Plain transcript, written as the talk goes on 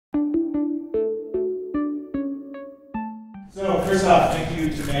first off, thank you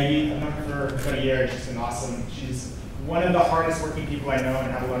to Maggie. I've known her for about a year. She's been awesome. She's one of the hardest working people I know, and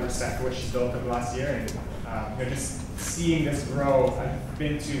have a lot of respect for what she's built over the last year. And just seeing this grow, I've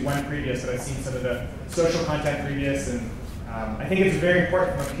been to one previous, but I've seen some of the social content previous, and I think it's very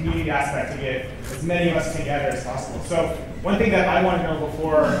important from a community aspect to get as many of us together as possible. So one thing that I want to know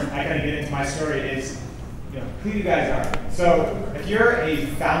before I kind of get into my story is, who you guys are. So if you're a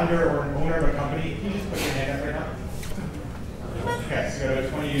founder or an owner of a company, can you just put your hand up right now? Okay, so go to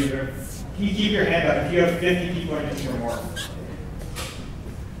 20 users. Can you keep your hand up if you have 50 people on your team or more?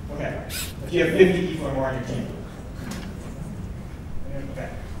 Okay, if you have 50 people or more on your team. Okay,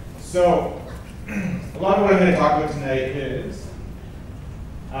 so a lot of what I'm going to talk about tonight is,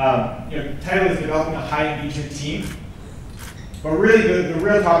 title is developing a high engagement team, but really the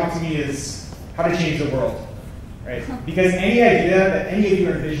real topic to me is how to change the world, right? Because any idea that any of you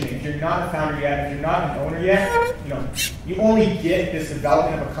are envisioning, if you're not a founder yet, if you're not an owner yet, you only get this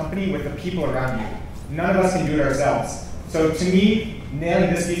development of a company with the people around you. None of us can do it ourselves. So to me,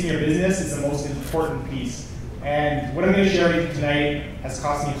 nailing this piece in your business is the most important piece. And what I'm going to share with you tonight has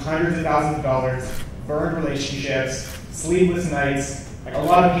cost me hundreds of thousands of dollars, burned relationships, sleepless nights, like a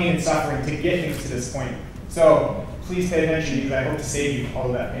lot of pain and suffering to get me to this point. So please pay attention because I hope to save you all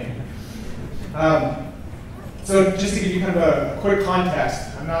of that pain. So just to give you kind of a quick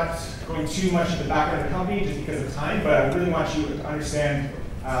context, I'm not going too much into the background of the company just because of time, but I really want you to understand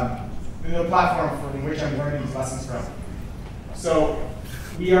the platform from which I'm learning these lessons from. So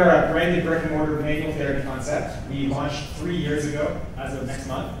we are a branded brick and mortar manual therapy concept. We launched 3 years ago as of next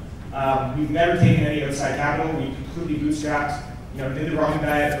month. We've never taken any outside capital. We completely bootstrapped. Did the wrong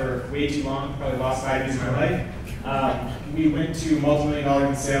diet for way too long, probably lost 5 years of my life. We went to multi-million-dollar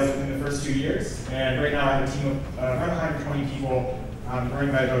in sales within the first 2 years, and right now I have a team of around 120 people,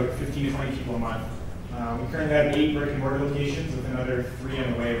 growing by about 15 to 20 people a month. We currently have 8 brick and mortar locations with another 3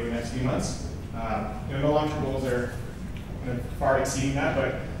 on the way over the next few months. The long-term goals are far exceeding that,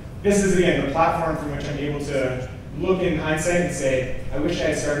 but this is, again, the platform from which I'm able to look in hindsight and say, I wish I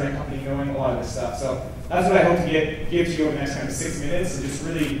had started my company knowing a lot of this stuff. So that's what I hope to give to you over the next kind of 6 minutes, and just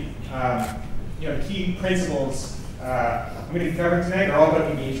really key principles I'm going to be covering tonight are all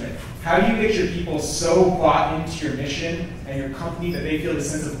about engagement. How do you get your people so bought into your mission and your company that they feel the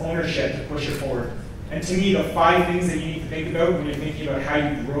sense of ownership to push it forward? And to me, the 5 things that you need to think about when you're thinking about how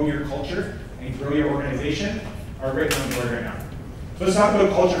you grow your culture and grow your organization are written on the board right now. So let's talk about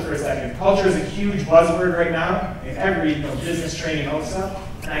culture for a second. Culture is a huge buzzword right now in every business training and all this stuff.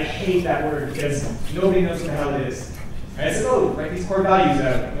 And I hate that word because nobody knows what the hell it is. And I said, write these core values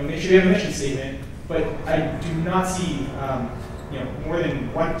out. Make sure you have a mission statement. But I do not see more than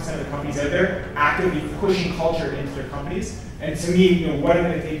 1% of the companies out there actively pushing culture into their companies. And to me, what I'm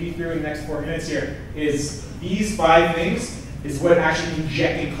going to take you through in the next 4 minutes here is these 5 things is what actually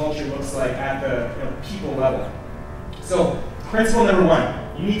injecting culture looks like at the people level. So principle number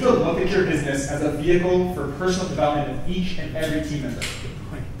 1, you need to look at your business as a vehicle for personal development of each and every team member.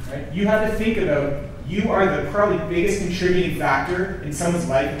 Right? You have to think about you are the probably biggest contributing factor in someone's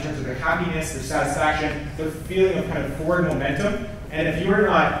life in terms of their happiness, their satisfaction, their feeling of kind of forward momentum. And if you are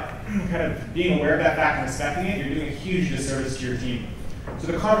not kind of being aware of that fact and respecting it, you're doing a huge disservice to your team. So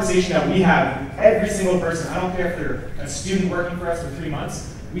the conversation that we have with every single person, I don't care if they're a student working for us for 3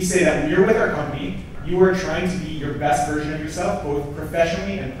 months, we say that when you're with our company, you are trying to be your best version of yourself, both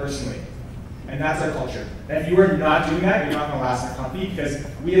professionally and personally. And that's our culture. And if you are not doing that, you're not going to last in our company because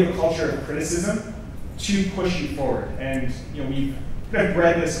we have a culture of criticism to push you forward. And we've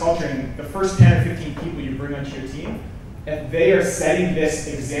bred this culture, and the first 10 or 15 people you bring onto your team, if they are setting this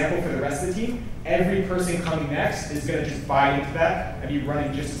example for the rest of the team, every person coming next is going to just buy into that and be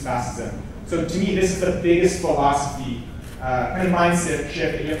running just as fast as them. So to me, this is the biggest philosophy, kind of mindset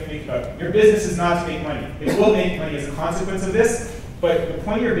shift that you have to think about. Your business is not to make money. It will make money as a consequence of this, but the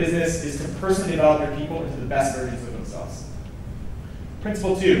point of your business is to personally develop your people into the best versions of themselves.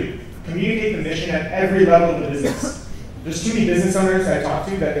 Principle 2. Communicate the mission at every level of the business. There's too many business owners I talk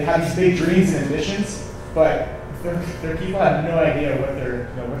to that they have these big dreams and ambitions, but their people have no idea what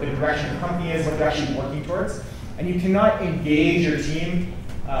the direction of the company is, what they're actually working towards. And you cannot engage your team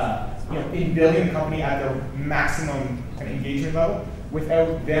in building the company at their maximum kind of engagement level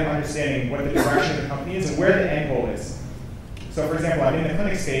without them understanding what the direction of the company is and where the end goal is. So for example, I'm in the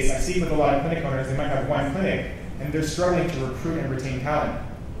clinic space, I see with a lot of clinic owners, they might have one clinic, and they're struggling to recruit and retain talent.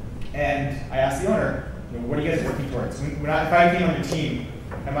 And I asked the owner, what are you guys working towards? If I came on your team,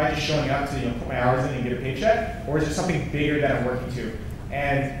 am I just showing up to put my hours in and get a paycheck? Or is there something bigger that I'm working to?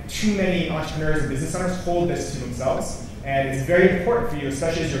 And too many entrepreneurs and business owners hold this to themselves. And it's very important for you,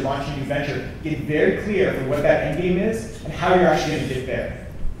 especially as you're launching a new venture, get very clear for what that end game is and how you're actually going to get there.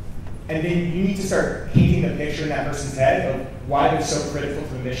 And then you need to start painting the picture in that person's head of why they're so critical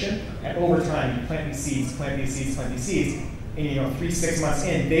to the mission. And over time, you plant these seeds, plant these seeds, plant these seeds. And 3 to 6 months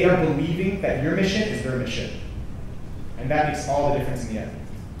in, they are believing that your mission is their mission. And that makes all the difference in the end.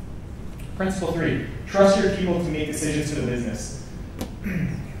 Principle 3, trust your people to make decisions for the business.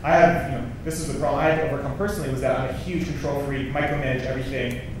 This is the problem I had to overcome personally, was that I'm a huge control freak, micromanage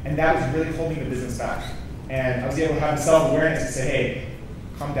everything, and that was really holding the business back. And I was able to have self-awareness to say, hey,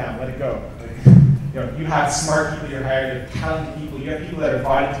 calm down, let it go. You have smart people you're hiring, you have talented people, you have people that are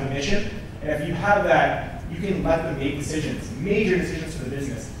bought into the mission, and if you have that, you can let them make decisions, major decisions for the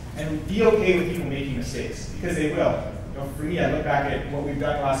business, and be okay with people making mistakes, because they will. For me, I look back at what we've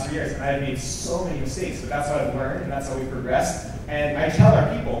done the last 3 years, and I have made so many mistakes, but that's how I've learned, and that's how we've progressed. And I tell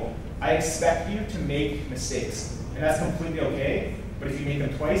our people, I expect you to make mistakes, and that's completely okay, but if you make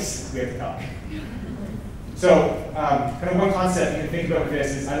them twice, we have to talk. So, kind of one concept you can think about with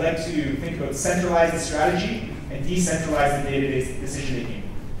this is I like to think about centralize the strategy and decentralize the day-to-day decision-making.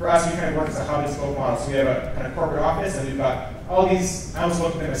 For us, we kind of work as a hub-and-spoke model. So we have a kind of corporate office, and we've got all these, I almost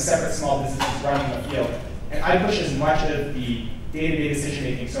look at them as separate small businesses running in the field. And I push as much of the day-to-day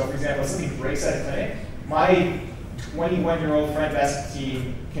decision-making. So for example, if something breaks at a clinic, my 21-year-old front desk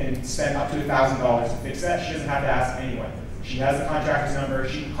team can spend up to $1,000 to fix that. She doesn't have to ask anyone. She has the contractor's number,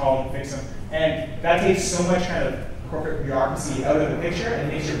 she can call and fix them. And that takes so much kind of corporate bureaucracy out of the picture and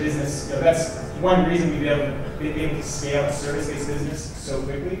makes your business, that's one reason we've been able to scale a service-based business so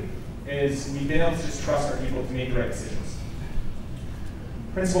quickly, is we've been able to just trust our people to make the right decisions.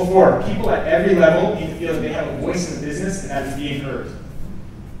 Principle 4, people at every level need to feel that they have a voice in the business and that is being heard.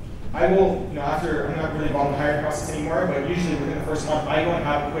 I will, after, I'm not really involved in the hiring process anymore, but usually within the first month, I go and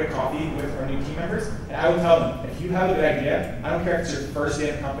have a quick coffee with our new team members, and I will tell them, if you have a good idea, I don't care if it's your first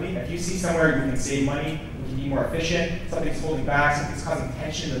day in the company, if you see somewhere you can save money, you can be more efficient, something's holding back, something's causing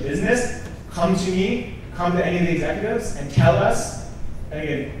tension in the business, come to me, come to any of the executives, and tell us. And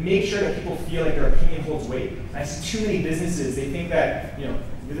again, make sure that people feel like their opinion holds weight. I see too many businesses, they think that you're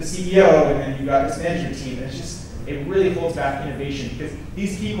the CEO and then you've got this management team, and it's just, it really holds back innovation because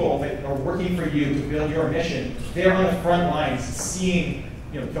these people that are working for you to build your mission, they're on the front lines seeing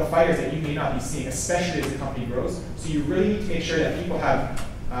the fires that you may not be seeing, especially as the company grows. So you really need to make sure that people have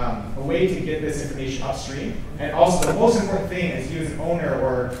a way to get this information upstream. And also the most important thing as you as an owner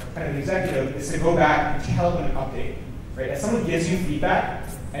or kind of an executive is to go back and tell them an update. Right? If someone gives you feedback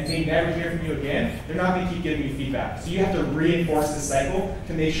and they never hear from you again, they're not going to keep giving you feedback. So you have to reinforce the cycle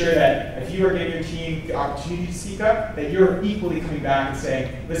to make sure that if you are giving your team the opportunity to speak up, that you're equally coming back and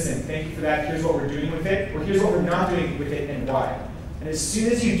saying, listen, thank you for that, here's what we're doing with it, or here's what we're not doing with it and why. And as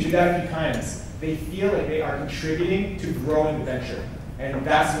soon as you do that a few times, they feel like they are contributing to growing the venture. And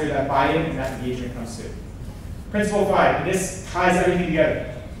that's where that buy-in and that engagement comes to. Principle 5, and this ties everything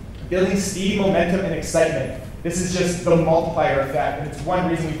together. Building speed, momentum, and excitement. This is just the multiplier effect, and it's one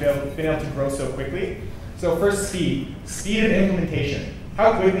reason we've been able to grow so quickly. So first, speed. Speed of implementation.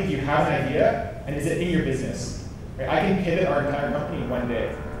 How quickly do you have an idea, and is it in your business? Right? I can pivot our entire company in one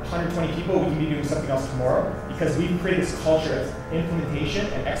day. 120 people, we can be doing something else tomorrow, because we've created this culture of implementation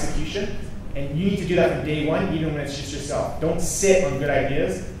and execution, and you need to do that from day one, even when it's just yourself. Don't sit on good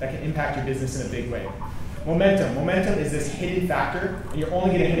ideas that can impact your business in a big way. Momentum. Momentum is this hidden factor, and you're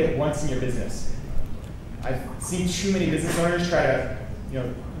only going to hit it once in your business. I've seen too many business owners try to,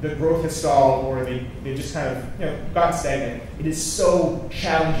 the growth has stalled or they just kind of, gotten stagnant. It is so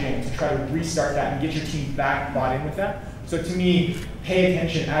challenging to try to restart that and get your team back bought in with that. So to me, pay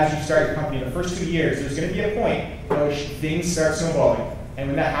attention as you start your company. In the first 2 years, there's going to be a point where things start snowballing. And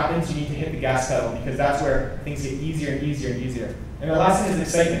when that happens, you need to hit the gas pedal because that's where things get easier and easier and easier. And the last thing is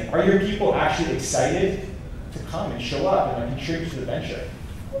excitement. Are your people actually excited to come and show up and contribute to the venture?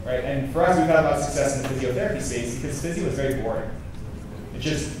 Right? And for us, we've had a lot of success in the physiotherapy space because physio is very boring. It's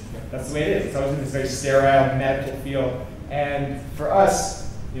just, that's the way it is. It's always in this very sterile, medical field. And for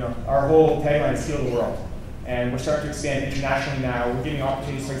us, our whole tagline is heal the world. And we're starting to expand internationally now. We're giving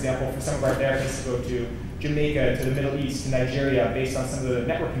opportunities, for example, for some of our therapists to go to Jamaica, to the Middle East, to Nigeria, based on some of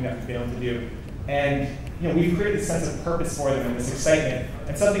the networking that we've been able to do. And we've created this sense of purpose for them and this excitement,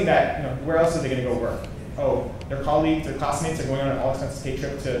 and something that, where else are they going to go work? Oh, their colleagues, their classmates are going on an all-expenses paid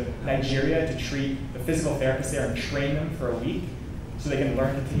trip to Nigeria to treat the physical therapists there and train them for a week so they can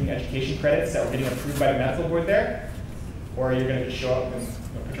learn continuing education credits that were getting approved by the medical board there, or you're going to just show up and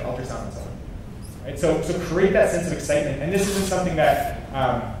put your ultrasound and so on. Right? So create that sense of excitement, and this isn't something that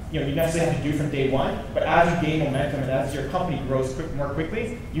you necessarily have to do from day one, but as you gain momentum and as your company grows more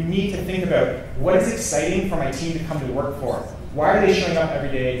quickly, you need to think about what is exciting for my team to come to work for. Why are they showing up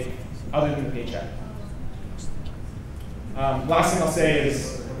every day other than the paycheck? Last thing I'll say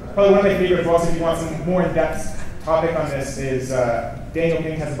is probably one of my favorite books, if you want some more in-depth topic on this, is Daniel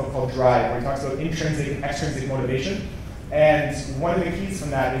Pink has a book called Drive, where he talks about intrinsic and extrinsic motivation. And one of the keys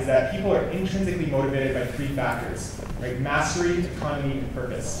from that is that people are intrinsically motivated by 3 factors, right? Mastery, economy, and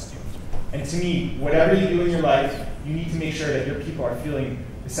purpose. And to me, whatever you do in your life, you need to make sure that your people are feeling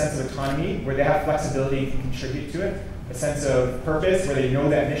a sense of autonomy, where they have flexibility and can contribute to it, a sense of purpose, where they know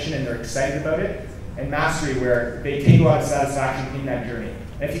that mission and they're excited about it, and mastery, where they take a lot of satisfaction in that journey.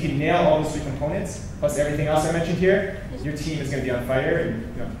 And if you can nail all those 3 components, plus everything else I mentioned here, your team is going to be on fire,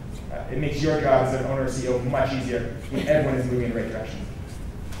 and it makes your job as an owner or CEO much easier when everyone is moving in the right direction.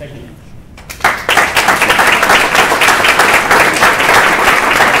 Thank you.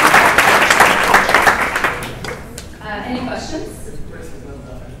 Any questions?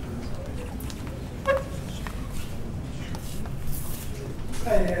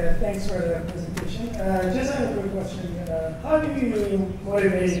 Hi, thanks for the presentation. Just have a quick question. How do you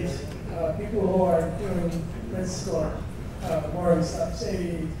motivate people who are doing, let's go more stuff,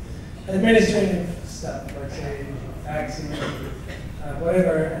 say administrative stuff, like say taxing,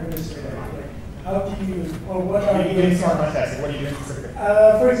 whatever administrative. Like, how do you, or what are you doing? What are you doing specifically?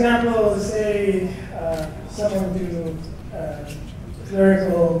 For example, say someone do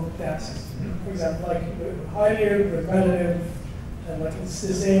clerical tasks. For example, like highly repetitive, and like it's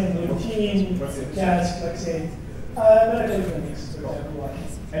the same routine task, like say medical clinics, for example.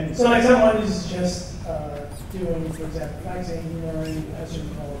 And so like someone is just doing, for example, vaccine or answering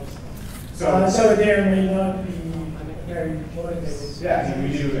calls. So there may not be very motivated. Yeah, I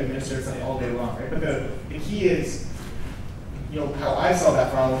mean, we do administer something all day long, right? But the key is, how I solve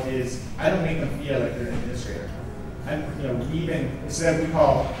that problem is I don't make them feel like they're an administrator. Instead we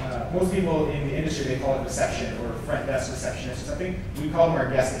call, most people in the industry, they call it reception or front desk receptionist or something. We call them our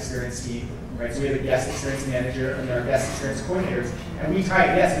guest experience team, right? So we have a guest experience manager and our guest experience coordinators. And we try,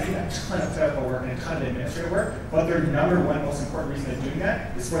 yes, we do a ton of clerical work and a ton of administrative work, but their number one most important reason of doing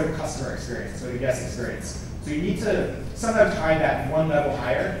that is for the customer experience, or the guest experience. So you need to somehow tie that one level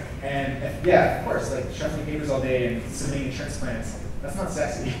higher. And yeah, of course, like shuffling papers all day and submitting insurance plans, that's not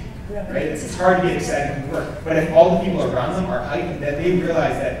sexy. Right? It's hard to get excited from work. But if all the people around them are hyped, that they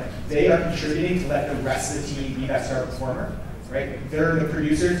realize that they are contributing to let the rest of the team be that star performer, right? They're the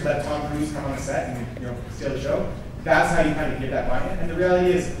producers, let Tom Cruise come on the set and steal the show. That's how you kind of get that buy-in. And the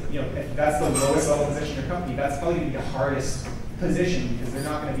reality is, if that's the lowest level position in your company, that's probably going to be the hardest position because they're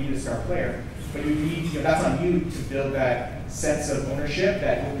not going to be the star player. But you need, that's on you to build that sense of ownership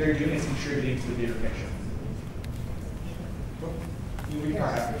that what they're doing is contributing to the bigger picture. We can't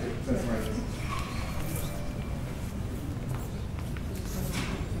have to. That's right.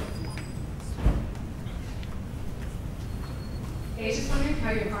 Hey, I was just wondering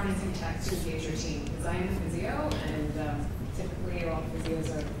how you're harnessing tech to engage your team. Because I am a physio, and typically all physios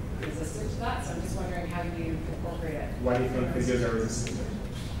are resistant to that. So I'm just wondering how you incorporate it. Why do you think physios are resistant to it?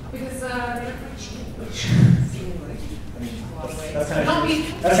 Because they don't like change, seemingly. A lot of ways.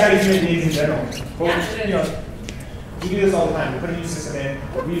 That's kind of human beings in general. But, we do this all the time. We put a new system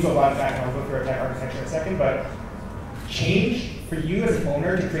in. We use a lot of that, and I'll go through our tech architecture in a second. But change, for you as an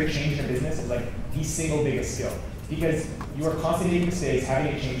owner to create change in a business is like the single biggest skill. Because you are constantly making mistakes,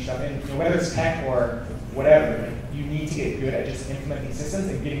 having to change stuff. And whether it's tech or whatever, you need to get good at just implementing systems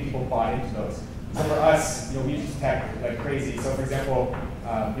and getting people bought into those. So for us, we use tech like crazy. So for example,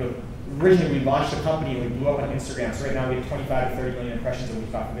 originally we launched a company and we blew up on Instagram. So right now we have 25 to 30 million impressions a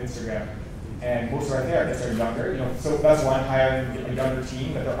week off of Instagram. And most of our therapists are younger, so that's one, hiring a younger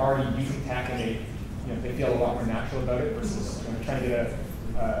team, but they're already using tech and they feel a lot more natural about it versus trying to get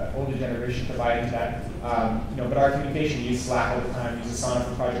an older generation to buy into that. But our communication, we use Slack all the time, we use Asana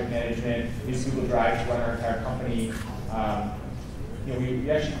for project management, we use Google Drive to run our entire company.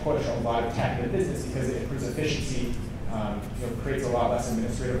 We actually push a lot of tech in the business because it improves efficiency, creates a lot less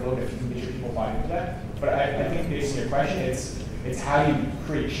administrative load if you can get your people bought into that. But I think based on your question, it's how you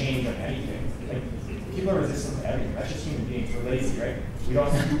create change on anything. Like, people are resistant to everything. That's just human beings. We're lazy, right?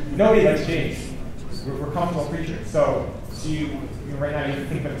 Nobody likes change. We're comfortable creatures. So right now you have to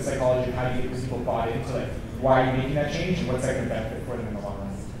think about the psychology of how you get people bought into like why are you making that change and what's that going to benefit for them in the long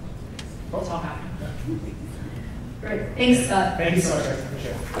run. Well, Tom, happy. Great. Thanks, Scott. Thank you so much, guys.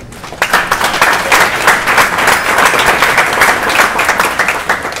 Appreciate it.